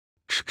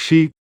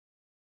She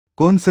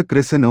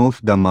Consecration of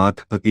the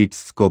Math, its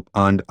scope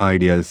and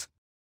ideals.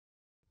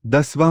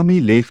 The Swami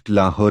left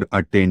Lahore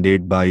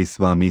attended by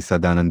Swami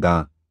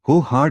Sadananda, who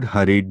had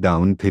hurried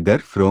down thither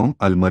from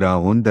Almora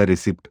on the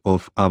receipt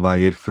of a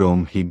wire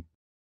from him.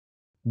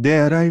 They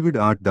arrived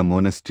at the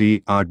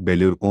monastery at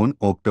Belur on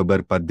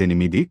October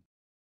 18.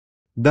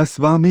 The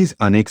Swami's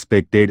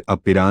unexpected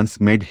appearance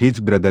made his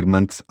brother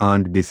monks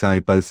and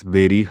disciples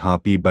very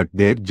happy, but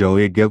their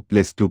joy gave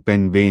place to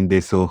pain when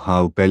they saw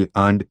how pale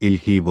and ill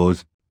he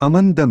was.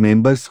 Among the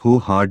members who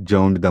had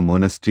joined the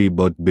monastery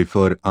both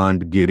before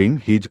and during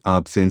his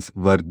absence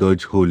were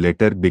those who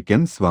later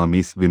became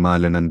Swamis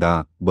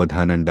Vimalananda,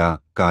 Bodhananda,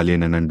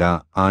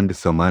 Kalyanananda and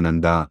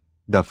Somananda.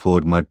 The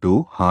former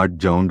two had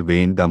joined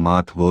when the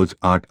math was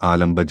at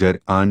Alambajar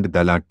and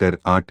the latter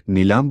at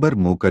Nilambar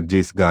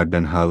Mukherjee's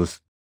garden house.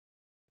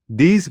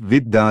 These,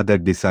 with the other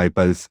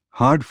disciples,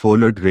 had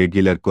followed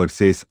regular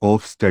courses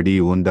of study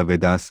on the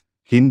Vedas,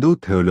 Hindu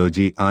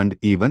theology and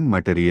even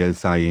material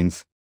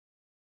science.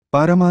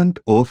 Paramount,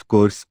 of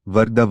course,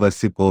 were the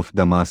worship of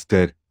the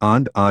Master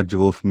and urge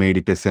of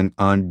meditation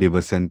and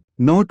devotion.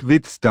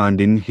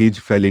 Notwithstanding his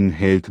failing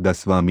health, the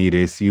Swami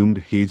resumed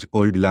his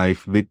old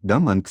life with the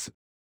monks.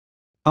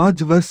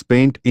 Hours were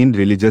spent in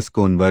religious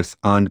converse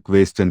and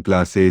question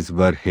classes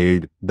were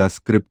held, the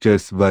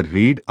scriptures were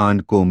read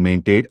and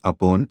commented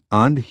upon,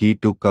 and he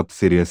took up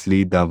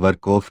seriously the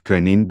work of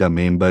training the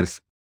members.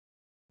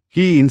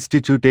 He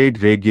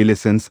instituted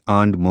regulations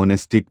and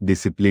monastic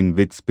discipline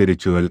with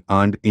spiritual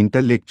and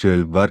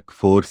intellectual work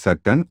for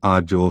certain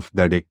hours of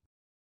the day.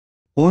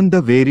 On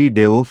the very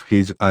day of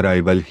his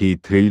arrival, he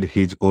thrilled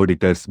his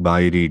auditors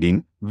by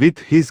reading, with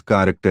his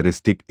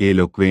characteristic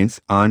eloquence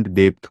and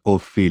depth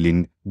of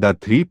feeling, the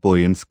 3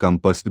 poems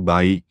composed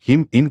by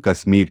him in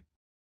Kashmir.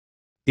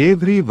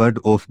 Every word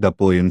of the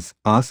poems,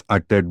 as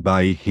uttered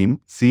by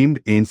him,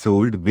 seemed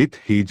ensouled with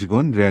his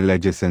own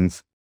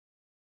realizations.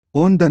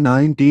 On the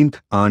 19th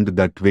and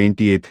the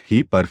 20th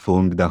he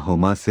performed the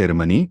Homa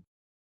ceremony.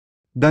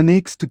 The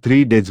next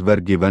 3 days were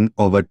given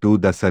over to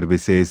the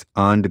services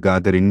and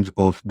gatherings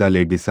of the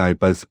lay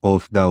disciples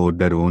of the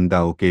order on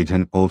the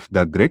occasion of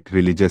the great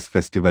religious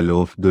festival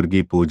of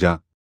Durgi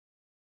Puja.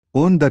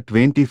 On the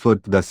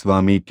 24th the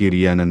Swami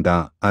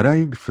Kiryananda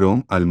arrived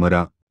from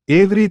Almora.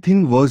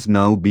 Everything was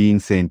now being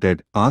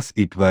centered, as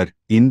it were,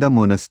 in the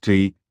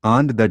monastery,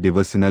 and the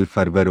devotional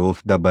fervor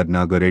of the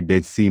Barnagore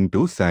days seemed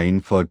to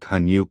shine forth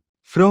anew.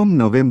 From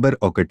November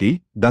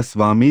 1, the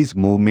Swami's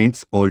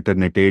movements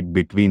alternated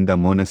between the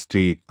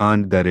monastery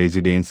and the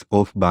residence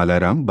of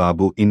Balaram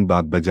Babu in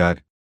Bagbazar.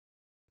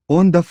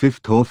 On the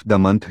 5th of the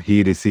month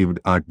he received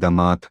at the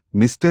Math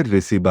Mr.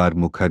 Rishibar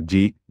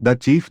Mukherjee, the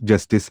Chief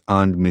Justice,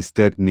 and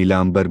Mr.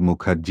 Nilambar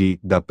Mukherjee,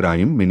 the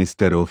Prime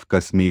Minister of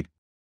Kashmir.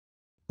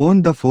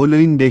 On the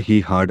following day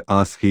he had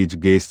as his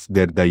guests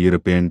there the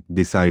European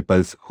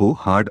disciples who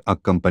had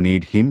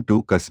accompanied him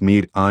to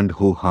Kashmir and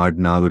who had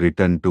now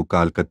returned to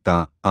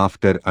Calcutta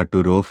after a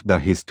tour of the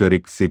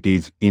historic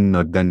cities in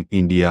northern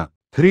India.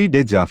 3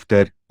 days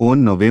after,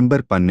 on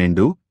November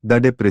 12, the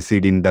day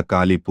preceding the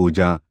Kali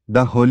Puja,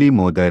 the Holy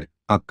Mother,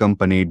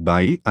 accompanied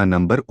by a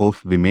number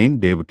of women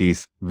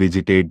devotees,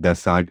 visited the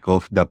site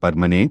of the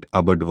permanent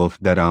abode of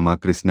the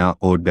Ramakrishna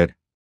order.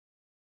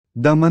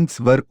 The monks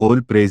were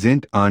all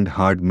present and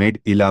had made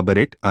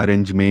elaborate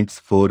arrangements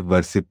for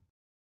worship.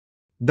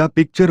 The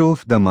picture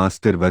of the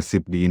Master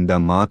worshipped in the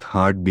Math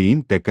had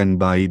been taken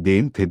by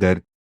them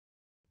thither.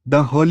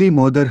 The Holy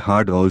Mother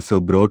had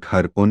also brought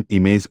her own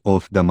image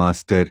of the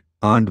Master,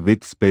 and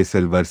with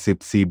special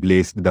worship she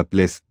blessed the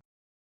place.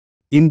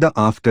 In the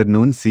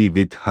afternoon she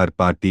with her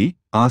party,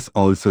 as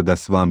also the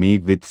Swami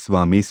with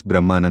Swamis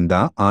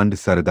Brahmananda and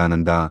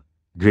Saradananda,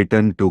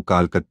 returned to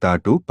Calcutta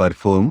to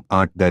perform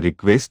at the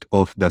request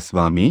of the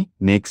Swami.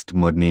 Next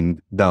morning,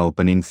 the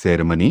opening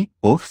ceremony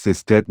of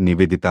Sister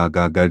Nivedita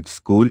Gagar's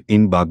school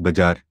in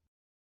Bagbazar.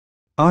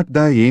 At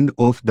the end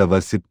of the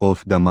worship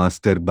of the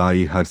Master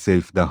by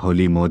herself, the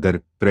Holy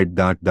Mother prayed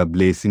that the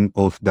blessing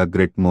of the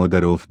Great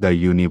Mother of the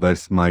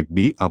universe might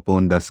be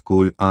upon the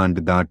school and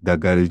that the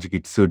girls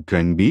it should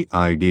train be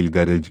ideal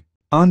girls.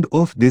 And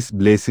of this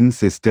blessing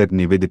Sister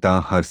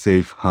Nivedita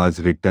herself has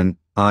written,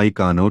 I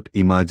cannot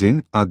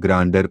imagine a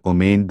grander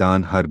omen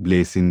than her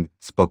blessing,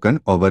 spoken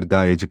over the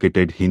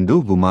educated Hindu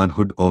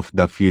womanhood of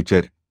the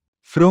future.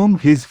 From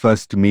his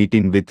first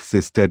meeting with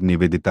Sister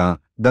Nivedita,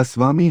 the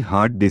Swami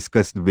had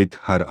discussed with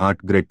her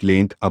at great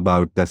length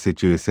about the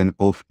situation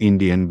of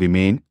Indian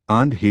women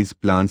and his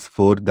plans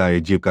for the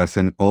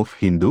education of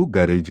Hindu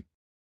girls.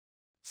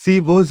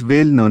 She was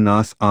well known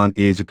as an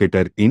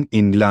educator in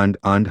England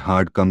and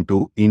had come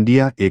to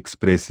India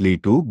expressly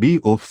to be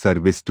of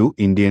service to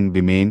Indian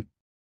women.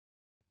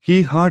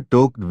 He had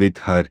talked with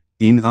her,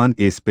 in an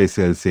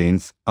especial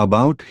sense,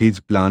 about his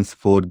plans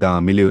for the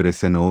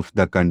amelioration of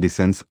the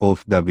conditions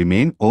of the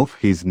women of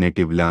his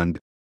native land.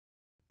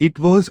 It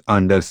was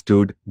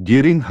understood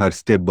during her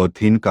stay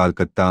both in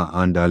Calcutta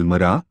and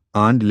Almora,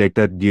 and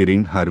later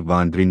during her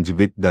wanderings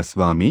with the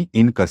Swami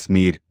in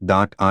Kashmir,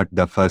 that at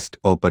the first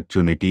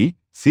opportunity,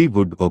 she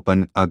would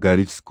open a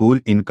girls' school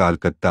in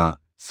Calcutta.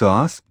 so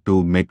as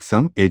to make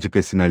some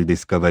educational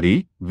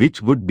discovery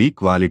which would be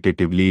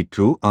qualitatively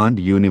true and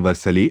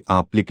universally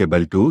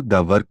applicable to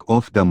the work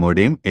of the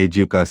modern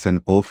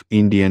education of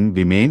Indian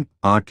women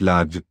at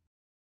large.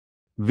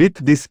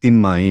 With this in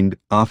mind,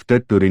 after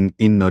touring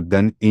in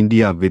northern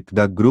India with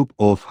the group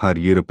of her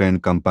European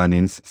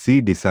companions,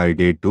 she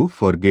decided to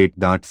forget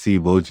that she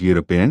was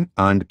European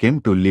and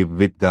came to live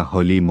with the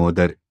Holy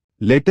Mother.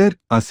 Later,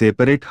 a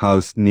separate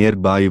house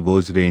nearby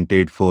was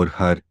rented for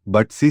her,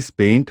 but she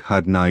spent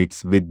her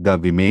nights with the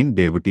women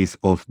devotees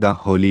of the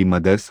Holy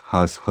Mother's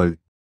household.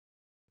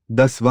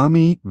 The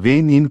Swami,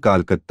 when in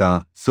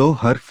Calcutta, saw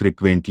her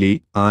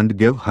frequently and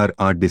gave her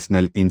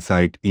additional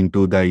insight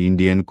into the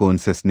Indian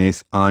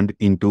consciousness and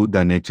into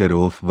the nature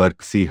of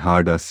work she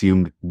had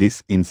assumed.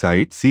 This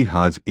insight she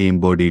has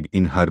embodied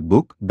in her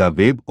book, The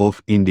Web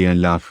of Indian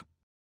Life.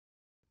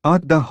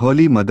 At the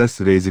Holy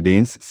Mother's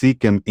residence, she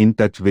came in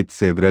touch with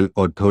several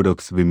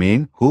Orthodox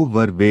women who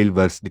were well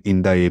versed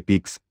in the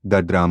epics,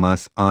 the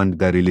dramas, and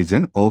the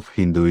religion of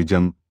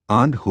Hinduism,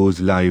 and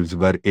whose lives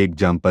were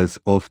examples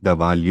of the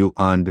value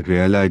and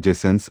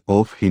realizations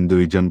of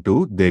Hinduism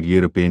to their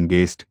European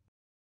guest.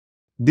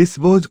 This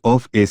was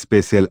of a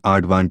special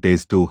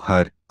advantage to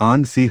her,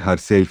 and she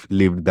herself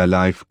lived the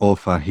life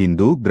of a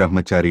Hindu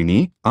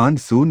brahmacharini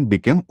and soon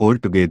became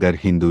altogether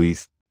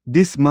Hinduist.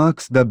 This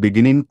marks the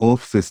beginning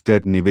of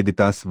Sister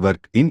Nivedita's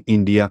work in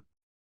India.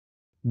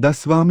 The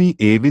Swami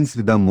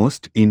evinced the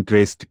most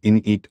interest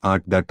in it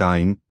at the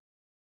time.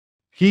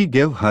 He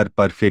gave her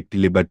perfect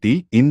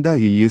liberty in the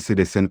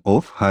elucidation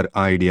of her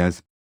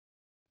ideas.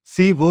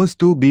 She was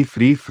to be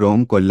free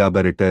from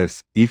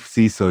collaborators. If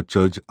she so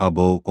chose,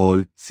 above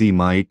all, she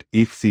might,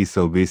 if she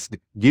so wished,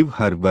 give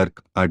her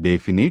work a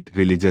definite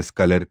religious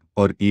color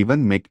or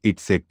even make it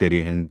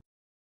sectarian.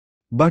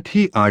 But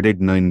he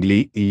added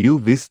knowingly, you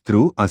wish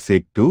through a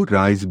sect to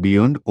rise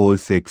beyond all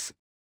sects.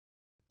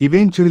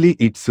 Eventually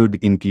it should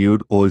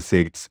include all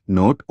sects,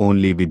 not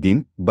only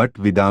within, but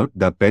without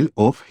the pale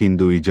of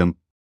Hinduism.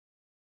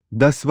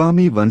 The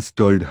Swami once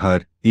told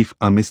her, if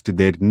amidst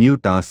their new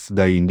tasks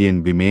the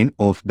Indian women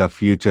of the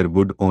future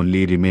would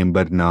only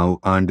remember now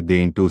and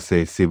then to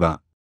say Shiva,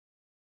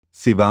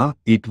 Shiva,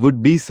 it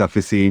would be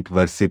sufficient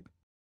worship.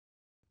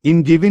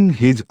 In giving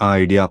his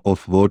idea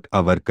of what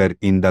a worker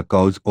in the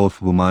cause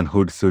of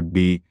womanhood should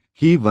be,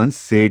 he once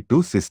said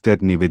to Sister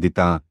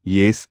Nivedita,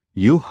 yes,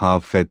 you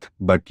have faith,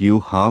 but you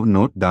have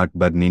not that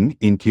burning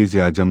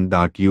enthusiasm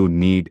that you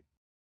need.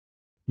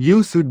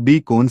 You should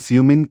be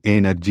consuming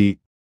energy.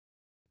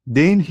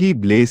 Then he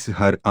blessed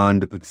her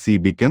and she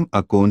became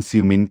a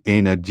consuming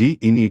energy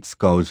in its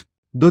cause.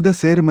 Though the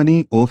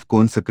ceremony of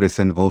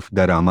consecration of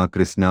the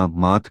Ramakrishna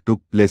Math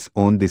took place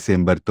on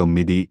December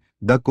 9,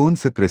 the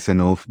consecration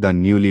of the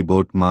newly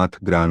bought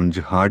Math grounds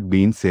had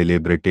been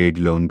celebrated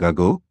long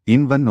ago,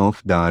 in one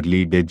of the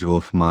early days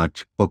of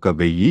March,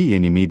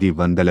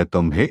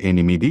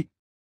 1898.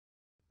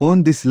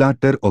 On this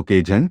latter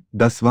occasion,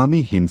 the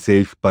Swami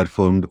himself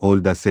performed all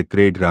the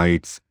sacred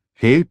rites,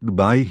 helped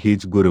by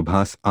his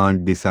Gurubhas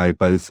and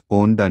disciples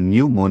on the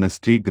new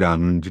monastery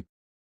grounds.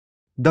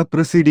 The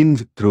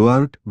proceedings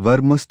throughout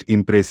were most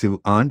impressive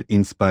and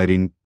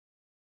inspiring.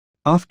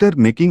 After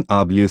making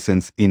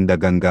ablutions in the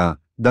Ganga,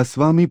 the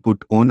Swami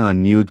put on a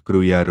nude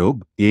Kruya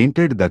robe,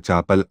 entered the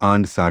chapel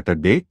and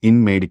Saturday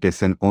in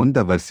meditation on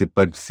the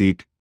worshipper's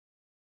seat.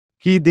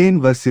 He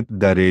then worshipped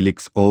the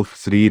relics of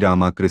Sri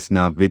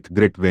Ramakrishna with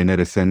great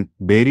veneration,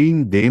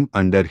 burying them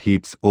under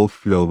heaps of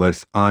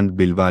flowers and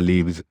bilva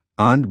leaves,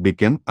 and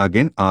became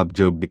again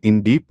absorbed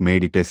in deep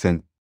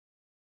meditation.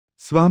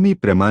 Swami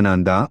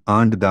Premananda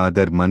and the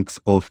other monks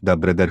of the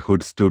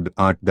Brotherhood stood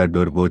at the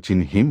door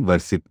watching him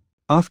worship.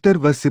 After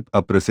worship,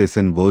 a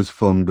procession was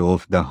formed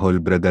of the whole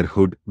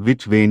Brotherhood,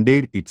 which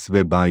wended its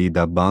way by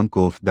the bank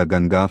of the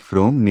Ganga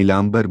from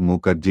Nilambar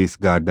Mukherjee's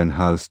garden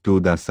house to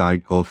the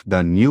site of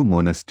the new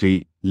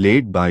monastery,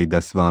 led by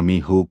the Swami,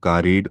 who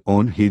carried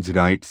on his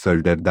right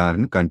shoulder the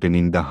urn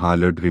containing the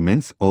hallowed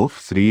remains of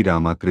Sri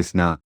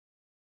Ramakrishna.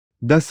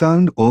 The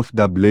sound of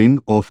the blowing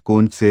of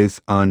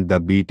conches and the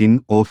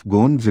beating of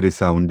gongs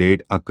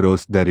resounded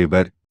across the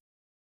river.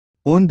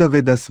 On the way,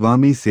 the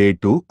Swami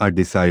said to a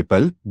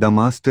disciple, the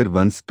Master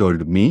once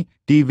told me,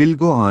 "I will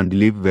go and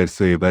live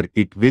wheresoever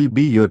it will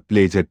be your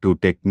pleasure to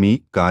take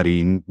me,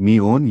 carrying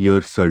me on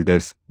your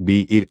shoulders,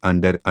 be it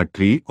under a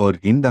tree or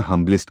in the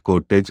humblest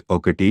cottage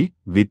okati."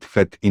 With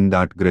faith in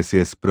that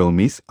gracious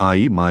promise,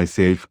 I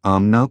myself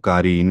am now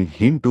carrying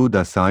him to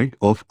the side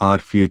of our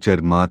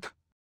future Math.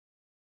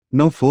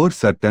 Now for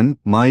certain,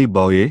 my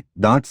boy,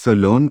 that so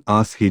long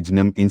as his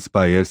name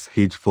inspires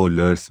his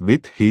followers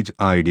with his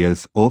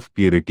ideals of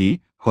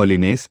purity,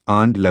 holiness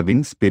and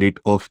loving spirit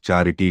of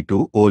charity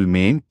to all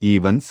men,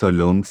 even so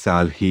long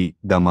shall he,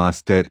 the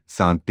Master,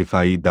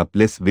 sanctify the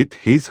place with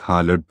his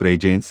hallowed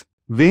presence.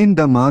 When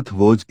the Math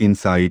was in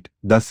sight,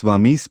 the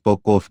Swami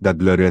spoke of the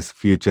glorious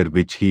future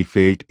which he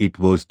felt it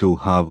was to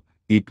have.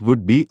 It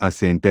would be a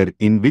center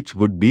in which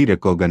would be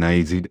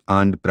recognized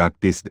and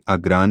practiced a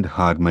grand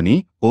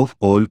harmony of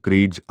all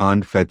creeds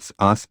and faiths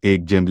as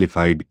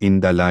exemplified in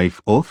the life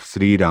of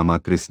Sri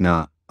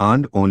Ramakrishna,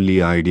 and only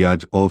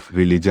ideas of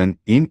religion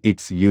in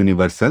its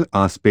universal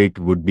aspect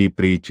would be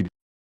preached.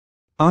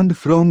 And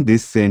from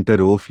this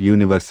center of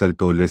universal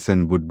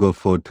tolerance would go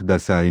forth the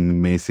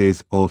sign message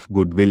of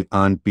goodwill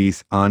and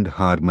peace and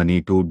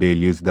harmony to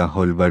deluge the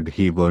whole world.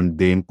 He warned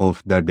them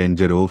of the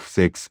danger of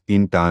sex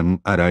in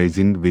time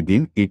arising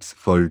within its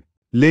fold.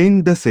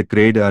 Laying the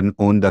sacred urn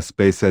on the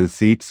special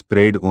seat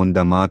spread on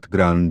the mat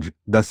ground,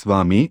 the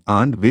Swami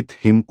and with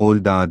him all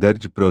the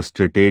others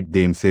prostrated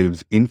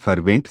themselves in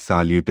fervent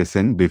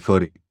salutation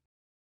before it.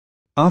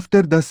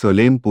 After the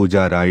solemn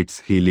puja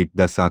rites, he lit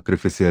the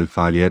sacrificial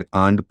fire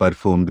and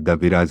performed the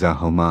Viraja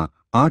Homa,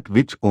 at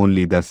which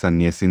only the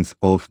sannyasins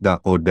of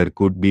the order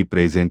could be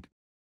present.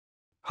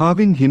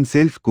 Having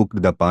himself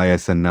cooked the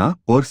payasanna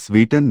or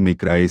sweetened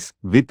milk rice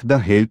with the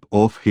help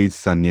of his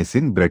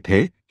sannyasin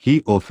Brathe,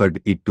 he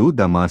offered it to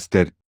the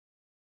master.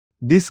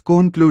 This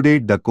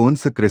concluded the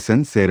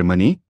consecration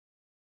ceremony.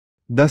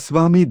 The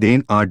Swami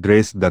then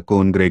addressed the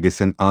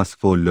congregation as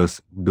follows: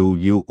 Do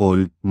you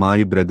all,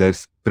 my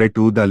brothers, pray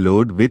to the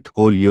Lord with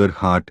all your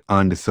heart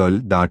and soul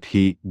that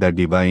He, the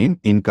divine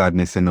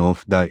incarnation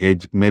of the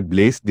age, may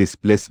bless this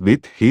place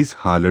with His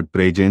hallowed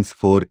presence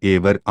for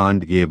ever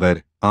and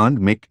ever,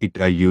 and make it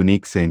a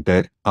unique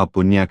center, a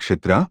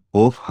punyakshetra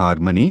of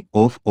harmony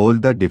of all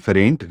the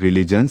different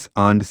religions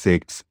and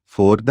sects,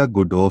 for the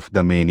good of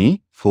the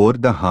many, for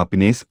the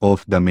happiness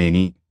of the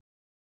many.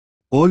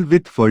 All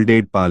with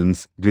folded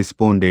palms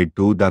responded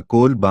to the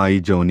call by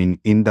joining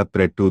in the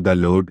prayer to the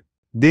Lord.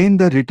 Then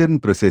the return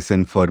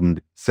procession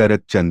formed.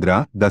 Sarat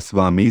Chandra, the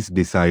Swami's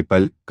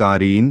disciple,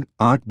 carrying,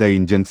 at the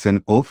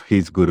injunction of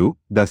his Guru,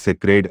 the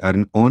sacred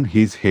urn on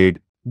his head.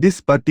 This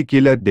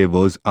particular day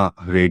was a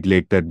red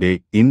letter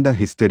day in the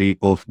history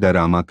of the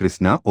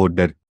Ramakrishna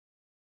order.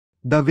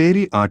 The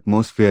very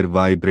atmosphere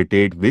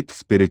vibrated with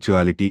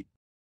spirituality.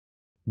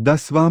 The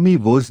Swami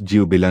was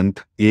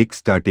jubilant,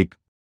 ecstatic.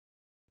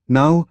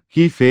 Now,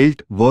 he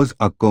felt, was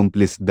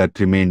accomplished the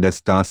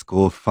tremendous task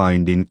of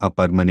finding a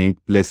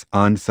permanent place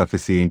and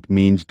sufficient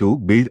means to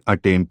build a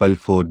temple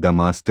for the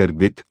Master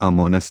with a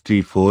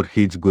monastery for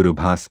his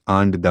Gurubhas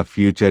and the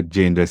future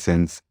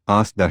generations,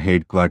 as the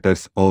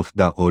headquarters of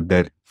the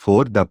order,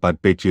 for the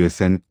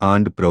perpetuation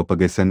and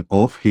propagation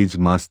of his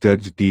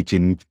Master's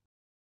teachings.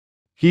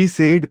 He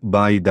said,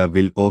 by the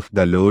will of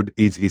the Lord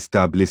is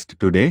established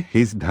today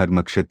his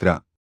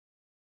Dharmakshetra.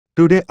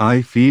 Today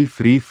I feel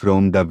free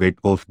from the weight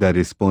of the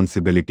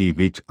responsibility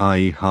which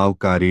I have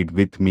carried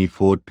with me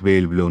for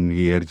 12 long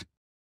years.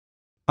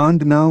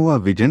 And now a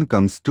vision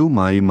comes to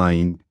my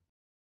mind.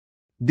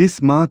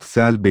 This math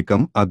shall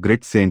become a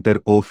great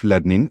center of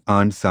learning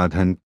and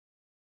sadhan.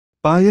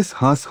 Pious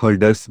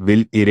householders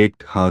will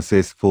erect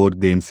houses for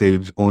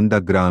themselves on the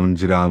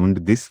grounds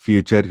round this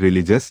future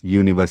religious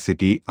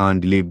university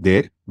and live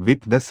there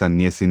with the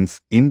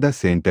sannyasins in the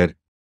center.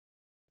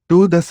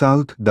 To the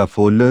south, the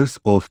followers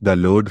of the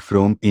Lord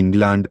from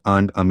England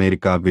and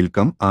America will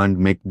come and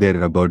make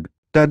their abode.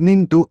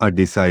 Turning to a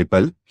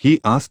disciple, he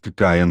asked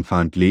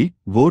triumphantly,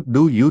 "What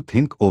do you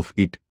think of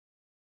it?"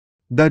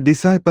 The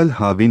disciple,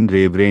 having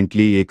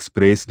reverently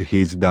expressed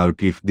his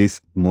doubt if this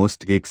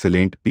most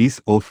excellent piece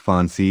of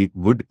fancy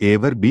would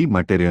ever be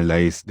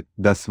materialized,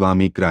 the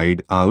Swami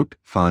cried out,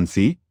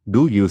 "Fancy,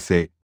 do you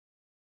say?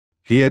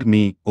 Hear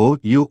me, O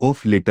you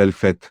of little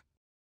faith.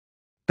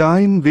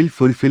 Time will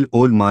fulfill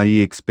all my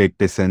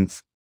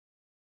expectations.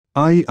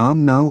 I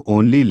am now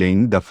only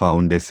laying the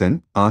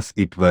foundation, as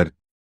it were.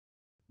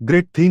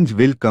 Great things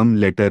will come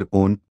later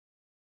on.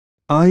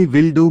 I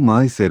will do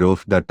my share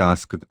of the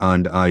task,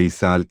 and I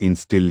shall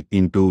instill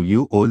into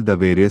you all the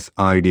various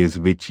ideas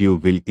which you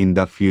will in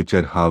the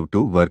future have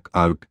to work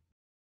out.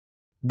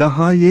 The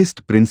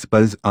highest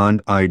principles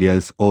and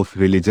ideals of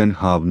religion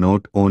have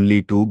not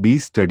only to be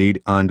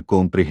studied and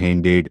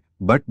comprehended,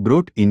 but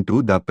brought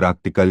into the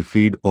practical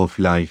field of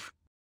life.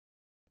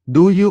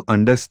 Do you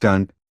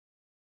understand?"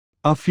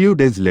 A few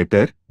days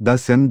later, the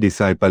same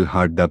disciple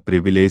had the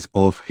privilege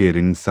of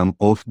hearing some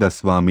of the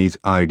Swami's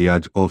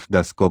ideas of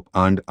the scope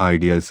and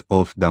ideals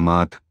of the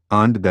math,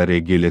 and the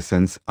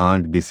regulations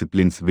and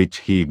disciplines which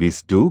he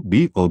wished to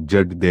be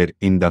observed there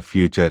in the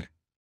future.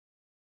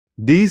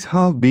 These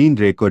have been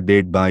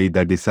recorded by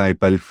the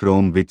disciple,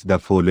 from which the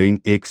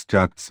following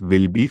extracts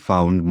will be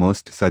found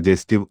most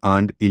suggestive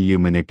and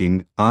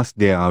illuminating, as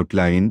they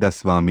outline the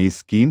Swami's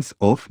schemes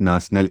of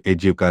national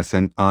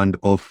education and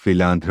of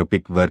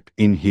philanthropic work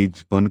in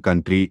his own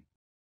country.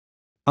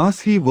 As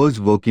he was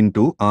walking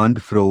to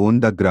and fro on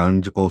the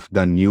grounds of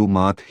the new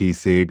math, he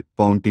said,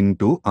 pointing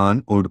to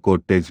an old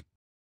cottage,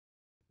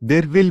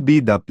 "There will be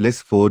the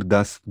place for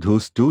the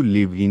sadhus to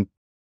live in.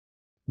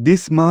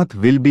 This math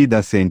will be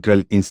the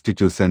central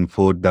institution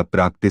for the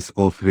practice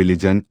of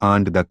religion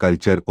and the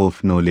culture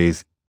of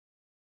knowledge.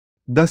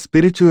 The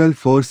spiritual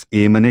force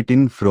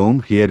emanating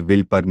from here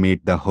will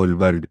permeate the whole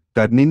world,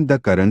 turning the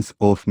currents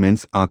of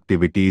men's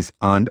activities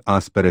and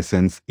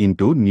aspirations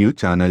into new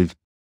channels.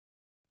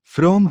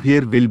 From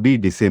here will be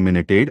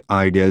disseminated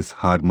ideals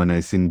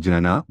harmonizing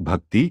jnana,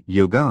 bhakti,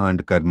 yoga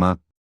and karma.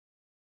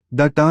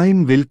 The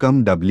time will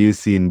come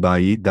seen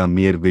by the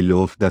mere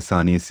will of the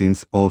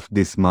sannyasins of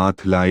this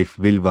math life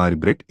will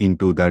vibrate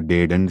into the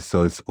deadened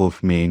souls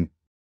of men.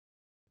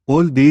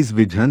 All these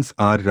visions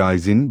are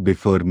rising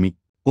before me.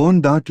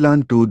 On that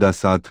land too the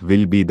South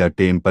will be the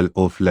temple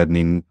of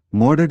learning,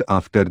 modeled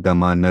after the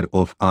manner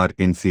of our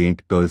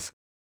ancient gods.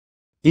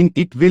 In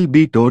it will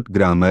be taught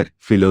grammar,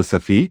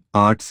 philosophy,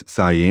 arts,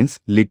 science,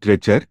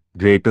 literature,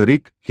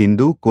 rhetoric,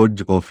 Hindu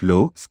codes of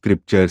law,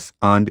 scriptures,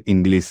 and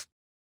English.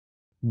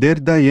 There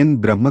the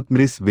young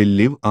Brahmakumaris will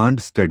live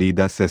and study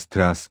the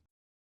Shastras.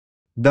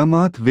 The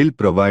math will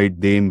provide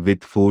them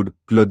with food,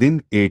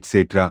 clothing,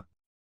 etc.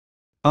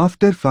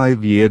 After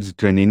 5 years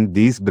training,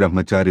 these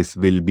brahmacharis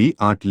will be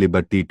at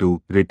liberty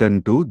to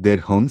return to their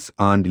homes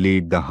and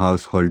lead the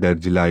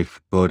householder's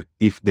life, or,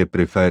 if they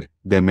prefer,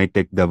 they may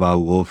take the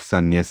vow of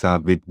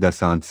sannyasa with the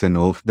sanction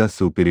of the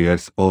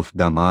superiors of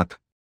the math.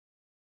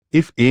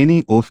 If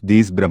any of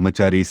these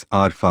brahmacharis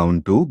are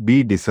found to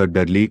be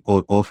disorderly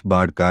or of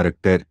bad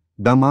character,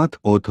 the math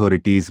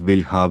authorities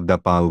will have the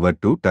power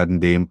to turn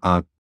them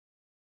out.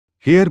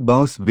 Here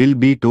vows will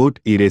be taught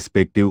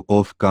irrespective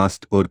of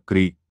caste or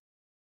creed.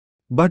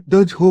 But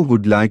those who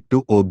would like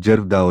to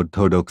observe the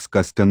orthodox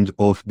customs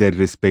of their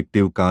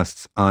respective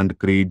castes and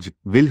creeds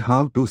will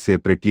have to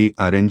separately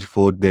arrange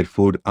for their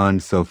food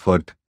and so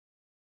forth.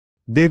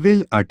 They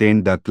will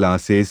attend the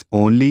classes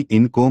only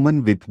in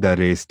common with the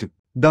rest.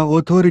 The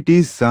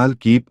authorities shall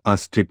keep a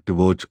strict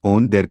watch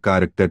on their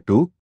character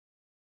too.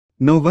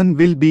 No one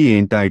will be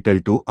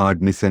entitled to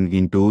admission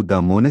into the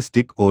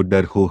monastic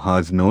order who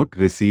has not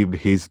received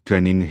his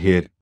training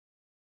here.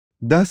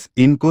 Thus,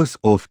 in course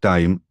of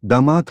time,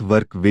 the math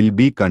work will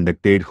be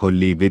conducted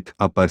wholly with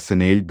a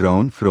personnel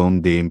drawn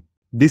from them.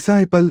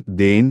 Disciple,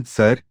 then,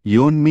 sir,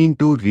 you mean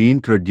to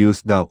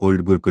reintroduce the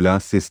old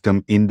Gurukula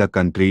system in the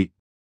country?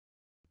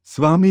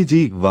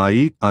 Swamiji,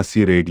 why,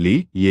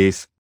 assuredly,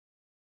 yes.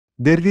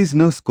 There is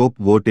no scope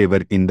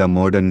whatever in the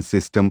modern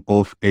system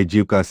of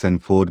education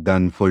for the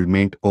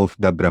unfoldment of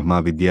the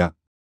Brahma Vidya.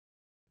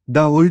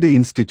 The old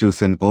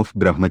institution of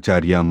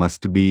Brahmacharya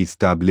must be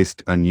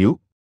established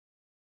anew.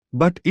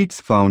 But its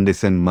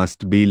foundation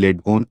must be laid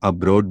on a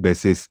broad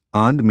basis,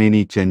 and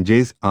many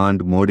changes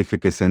and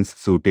modifications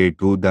suited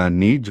to the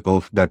needs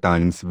of the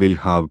times will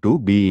have to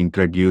be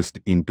introduced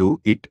into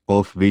it,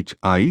 of which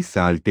I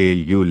shall tell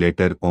you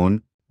later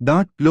on.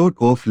 That plot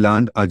of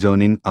land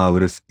adjoining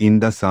ours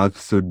in the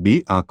south should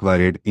be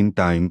acquired in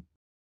time.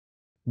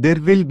 There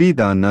will be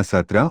the Anna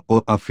Satra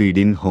or a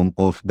feeding home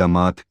of the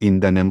math in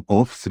the name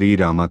of Sri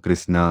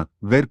Ramakrishna,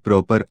 where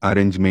proper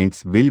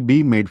arrangements will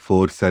be made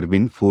for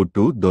serving food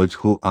to those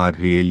who are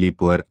really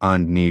poor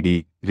and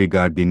needy,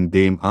 regarding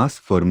them as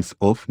forms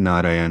of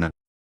Narayana.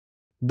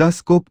 The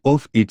scope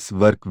of its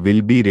work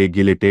will be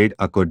regulated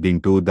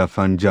according to the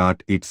funds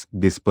at its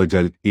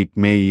disposal. It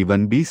may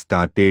even be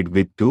started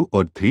with 2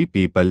 or 3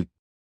 people.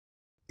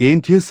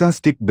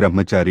 Enthusiastic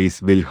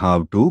brahmacharis will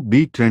have to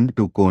be trained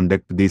to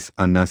conduct this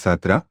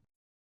Annasatra.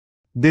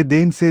 They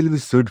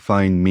themselves should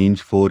find means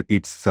for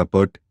its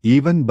support,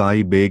 even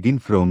by begging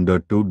from door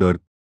to door.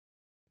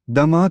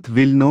 The math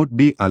will not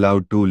be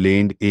allowed to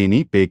lend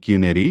any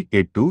pecuniary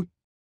aid to.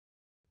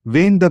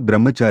 When the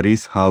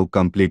brahmacharis have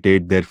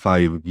completed their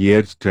 5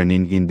 years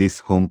training in this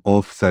home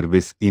of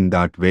service in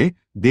that way,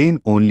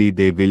 then only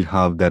they will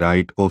have the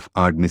right of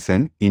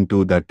admission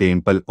into the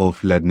temple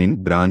of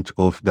learning branch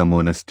of the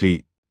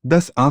monastery.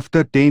 Thus,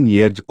 after 10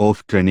 years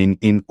of training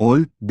in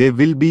all, they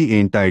will be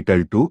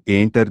entitled to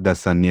enter the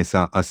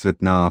sannyasa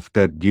asratna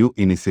after due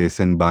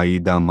initiation by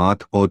the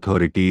math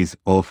authorities,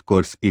 of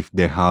course if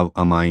they have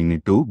a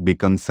mind to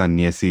become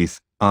sannyasis,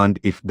 and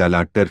if the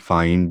latter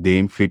find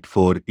them fit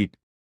for it.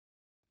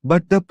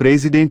 But the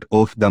president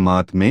of the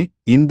math may,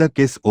 in the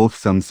case of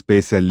some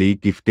specially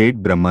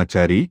gifted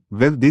brahmachari,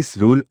 waive this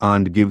rule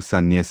and give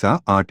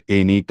sannyasa at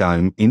any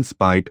time in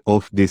spite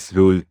of this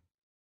rule.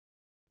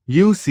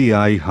 You see,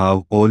 I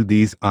have all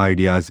these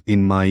ideas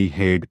in my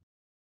head.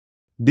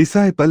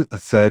 Disciple,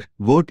 sir,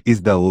 what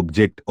is the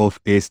object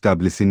of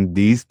establishing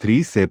these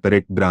 3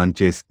 separate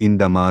branches in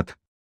the math?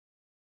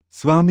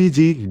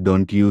 Swamiji,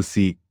 don't you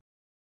see?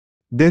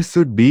 There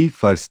should be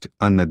first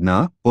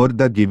annadna, or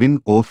the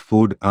giving of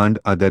food and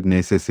other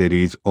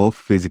necessaries of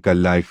physical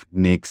life,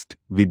 next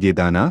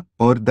vidyadana,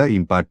 or the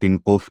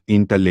imparting of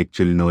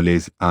intellectual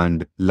knowledge,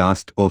 and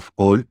last of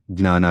all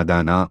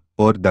jnanadana,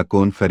 or the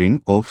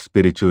conferring of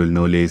spiritual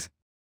knowledge.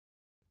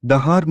 The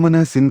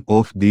harmonizing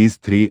of these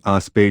 3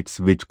 aspects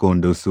which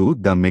conduce to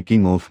the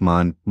making of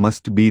man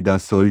must be the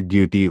sole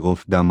duty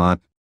of the math.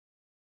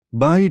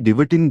 By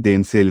devoting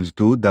themselves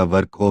to the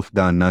work of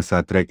the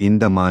Annasatra in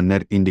the manner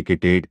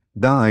indicated,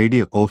 the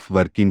idea of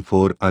working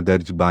for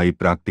others by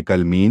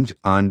practical means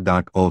and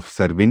that of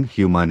serving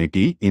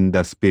humanity in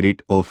the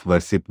spirit of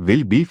worship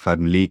will be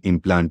firmly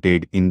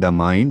implanted in the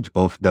minds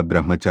of the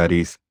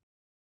brahmacharis.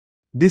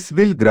 This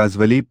will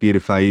gradually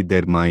purify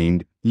their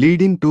mind,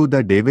 leading to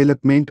the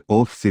development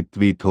of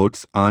sattvic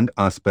thoughts and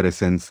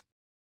aspirations.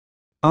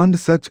 And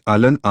such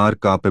alone are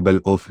capable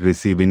of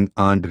receiving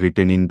and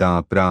retaining the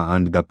apra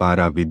and the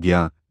para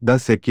vidya, the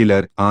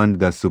secular and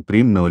the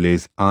supreme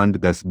knowledge and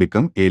thus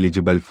become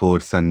eligible for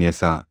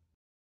sannyasa.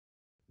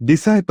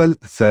 Disciple,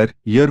 sir,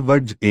 your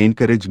words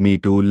encourage me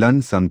to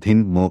learn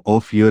something more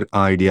of your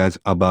ideas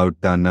about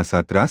the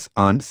Nasatras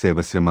and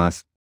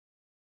Sevasramas.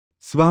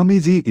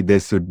 Swamiji, there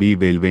should be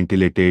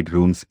well-ventilated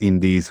rooms in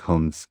these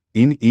homes,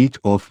 in each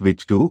of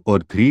which 2 or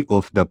 3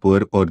 of the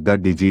poor or the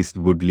diseased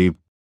would live.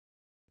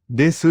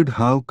 They should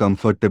have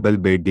comfortable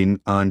bedding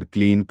and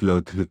clean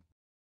clothes.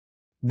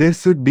 There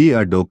should be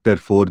a doctor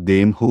for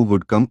them who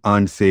would come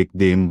and shake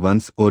them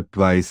once or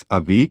twice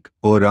a week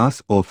or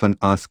as often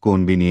as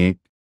convenient.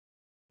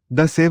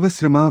 The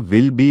Sevasrama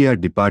will be a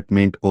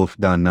department of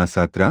the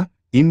Nasatra,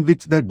 in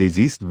which the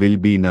diseased will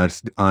be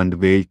nursed and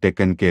well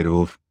taken care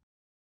of.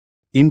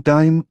 In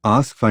time,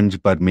 as funds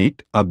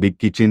permit, a big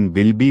kitchen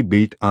will be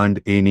built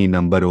and any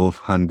number of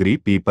hungry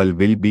people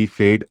will be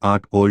fed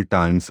at all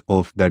times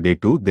of the day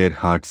to their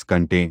heart's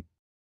content.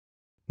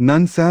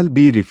 None shall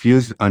be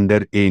refused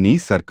under any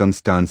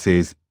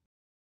circumstances.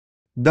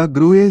 The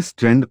gruel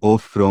trend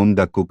off from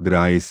the cooked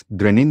rice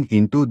draining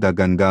into the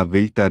Ganga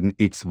will turn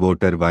its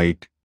water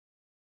white.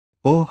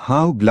 Oh,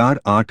 how glad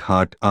at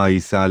heart I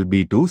shall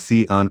be to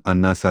see an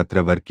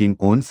Annasatra working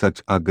on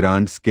such a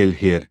grand scale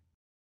here.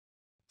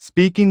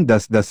 Speaking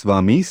thus, the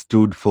Swami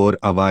stood for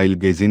a while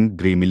gazing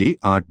dreamily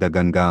at the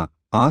Ganga,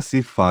 as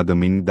if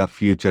fathoming the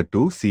future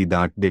to see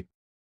that day.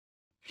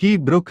 He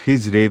broke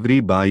his reverie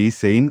by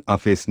saying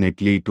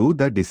affectionately to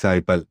the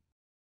disciple,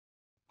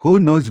 "Who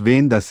knows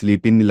when the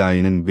sleeping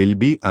lion will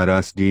be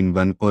aroused in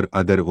one or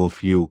other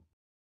of you?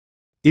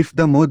 If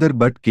the mother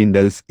but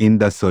kindles in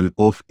the soul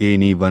of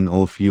any one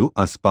of you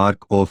a spark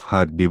of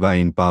her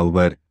divine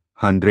power,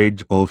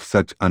 hundreds of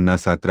such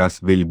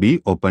Annasatras will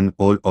be opened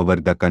all over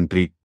the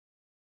country.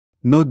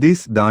 Know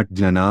this, that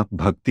Jnana,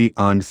 Bhakti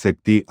and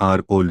Shakti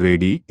are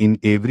already in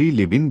every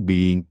living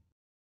being.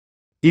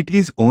 It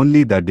is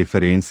only the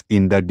difference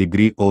in the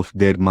degree of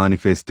their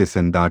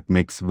manifestation that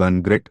makes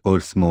one great or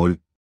small.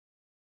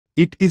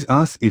 It is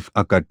as if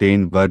a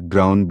curtain were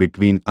drawn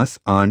between us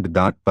and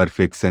that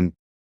perfection.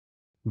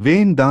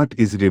 When that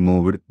is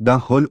removed, the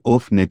whole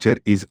of nature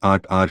is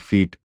at our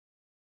feet.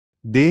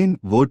 Then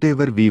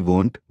whatever we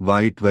want,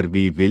 whatever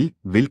we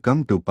will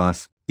come to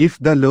pass. If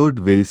the Lord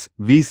wills,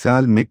 we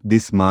shall make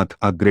this math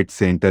a great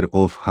center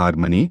of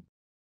harmony.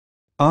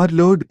 Our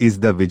Lord is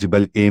the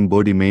visible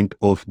embodiment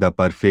of the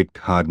perfect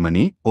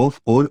harmony of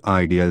all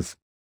ideals.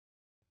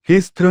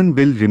 His throne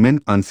will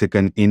remain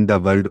unshaken in the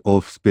world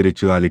of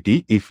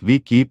spirituality if we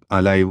keep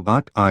alive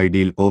that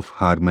ideal of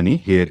harmony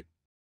here.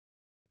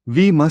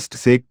 We must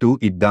say to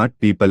it that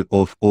people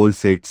of all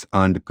sects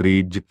and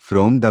creeds,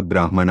 from the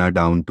Brahmana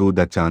down to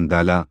the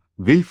Chandala,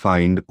 will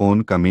find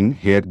on coming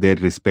here their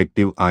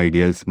respective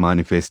ideals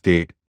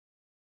manifested.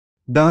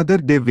 The other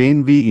day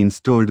when we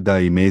installed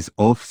the image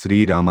of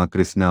Sri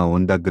Ramakrishna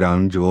on the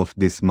grounds of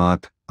this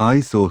math,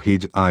 I saw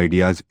his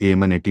ideas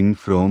emanating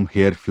from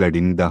here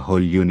flooding the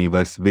whole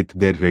universe with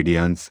their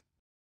radiance.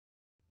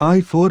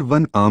 I for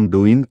one am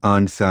doing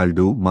and shall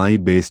do my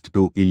best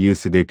to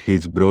elucidate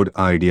his broad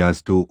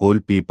ideas to all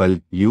people.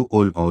 You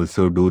all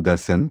also do the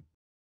same.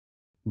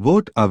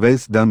 What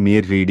avails the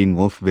mere reading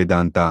of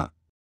Vedanta?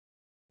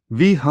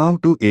 We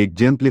have to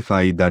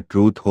exemplify the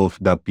truth of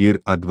the pure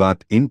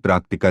Advat in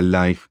practical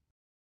life.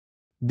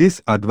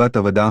 This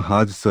Advatavada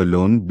has so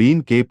long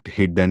been kept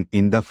hidden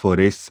in the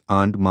forests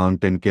and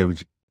mountain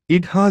caves.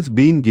 It has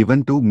been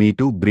given to me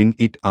to bring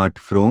it out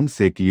from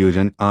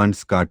seclusion and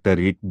scatter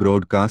it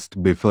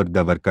broadcast before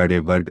the workaday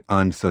world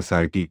and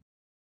society.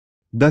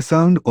 The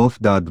sound of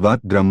the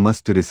Advat drum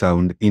must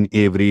resound in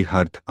every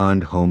hearth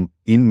and home,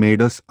 in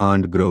meadows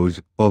and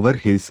groves, over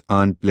hills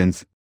and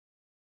plains.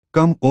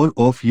 Come all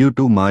of you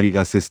to my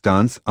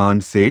assistance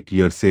and set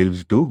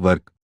yourselves to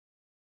work.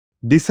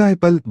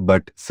 Disciple,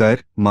 but sir,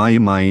 my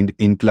mind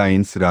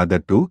inclines rather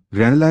to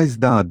realize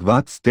the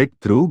Advat state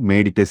through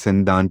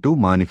meditation than to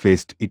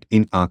manifest it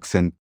in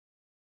action.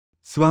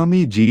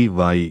 Swami Ji,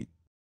 why?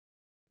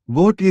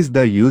 What is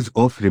the use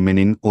of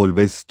remaining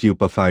always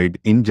stupefied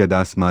in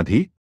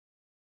Jadasamadhi?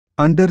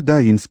 Under the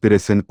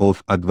inspiration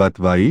of Advat,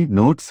 why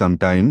not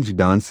sometimes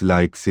dance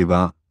like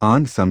Shiva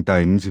and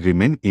sometimes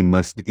remain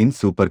immersed in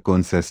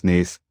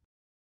superconsciousness?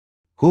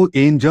 Who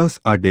enjoys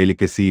a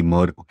delicacy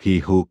more, he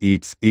who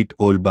eats it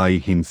all by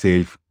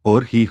himself,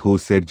 or he who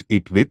shares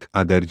it with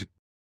others?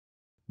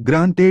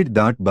 Granted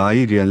that by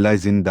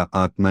realizing the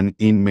Atman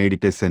in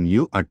meditation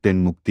you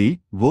attain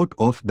mukti, what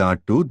of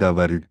that to the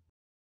world?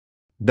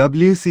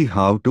 WC,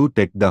 how to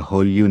take the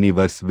whole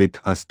universe with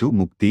us to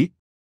mukti?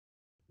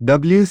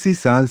 WC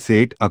shall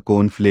set a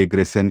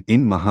conflagration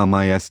in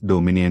Mahamaya's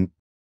dominion.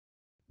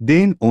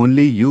 Then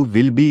only you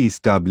will be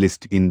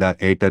established in the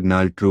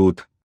eternal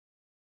truth.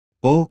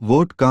 Oh,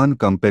 what can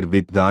compare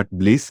with that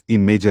bliss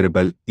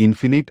immeasurable,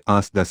 infinite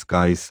as the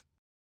skies?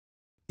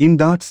 In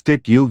that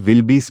state you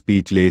will be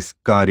speechless,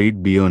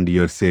 carried beyond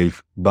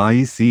yourself,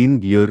 by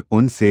seeing your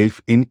own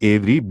self in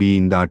every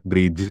being that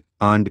breathes,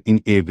 and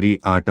in every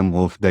atom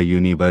of the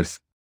universe.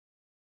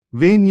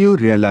 When you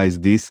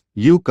realize this,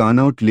 you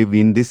cannot live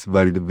in this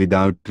world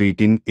without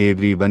treating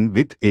everyone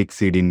with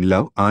exceeding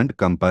love and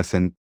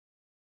compassion.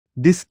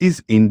 This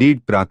is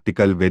indeed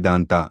practical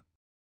Vedanta.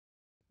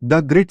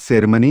 The great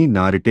ceremony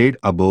narrated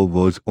above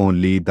was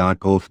only that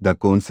of the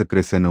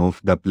consecration of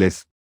the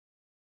place.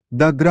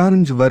 The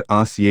grounds were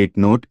as yet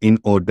not in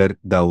order.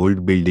 The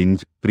old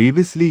buildings,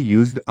 previously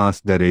used as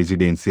the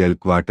residential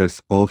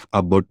quarters of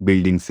Abbot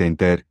Building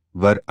Center,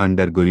 were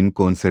undergoing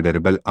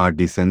considerable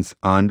additions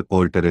and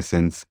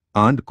alterations,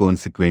 and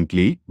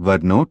consequently were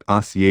not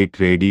as yet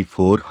ready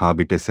for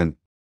habitation.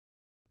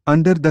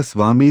 Under the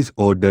Swami's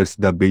orders,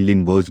 the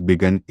building was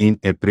begun in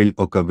April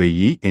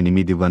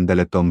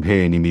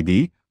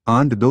 1898,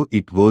 and though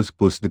it was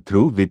pushed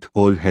through with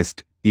all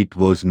haste, it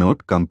was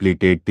not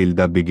completed till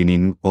the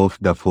beginning of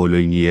the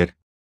following year.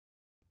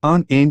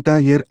 An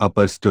entire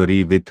upper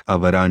story with a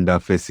veranda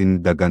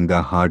facing the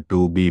Ganga had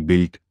to be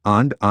built,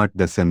 and at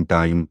the same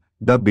time,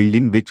 the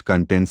building which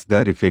contains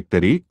the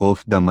refectory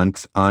of the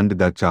monks and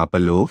the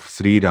chapel of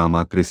Sri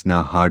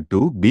Ramakrishna had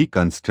to be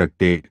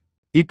constructed.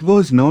 It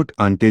was not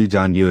until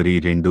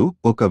January 2,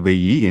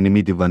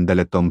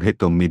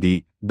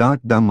 1899 that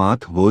the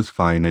math was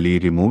finally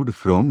removed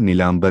from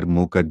Nilambar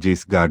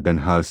Mukherjee's garden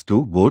house to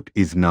what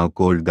is now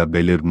called the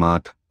Belur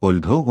Math,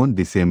 although on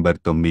December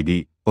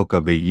 9,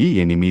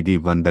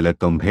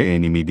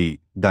 1898,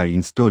 the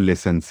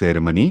installation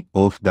ceremony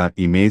of the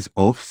image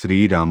of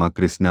Sri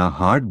Ramakrishna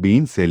had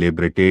been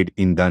celebrated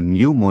in the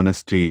new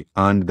monastery,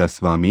 and the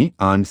Swami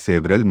and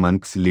several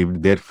monks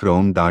lived there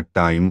from that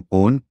time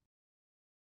on.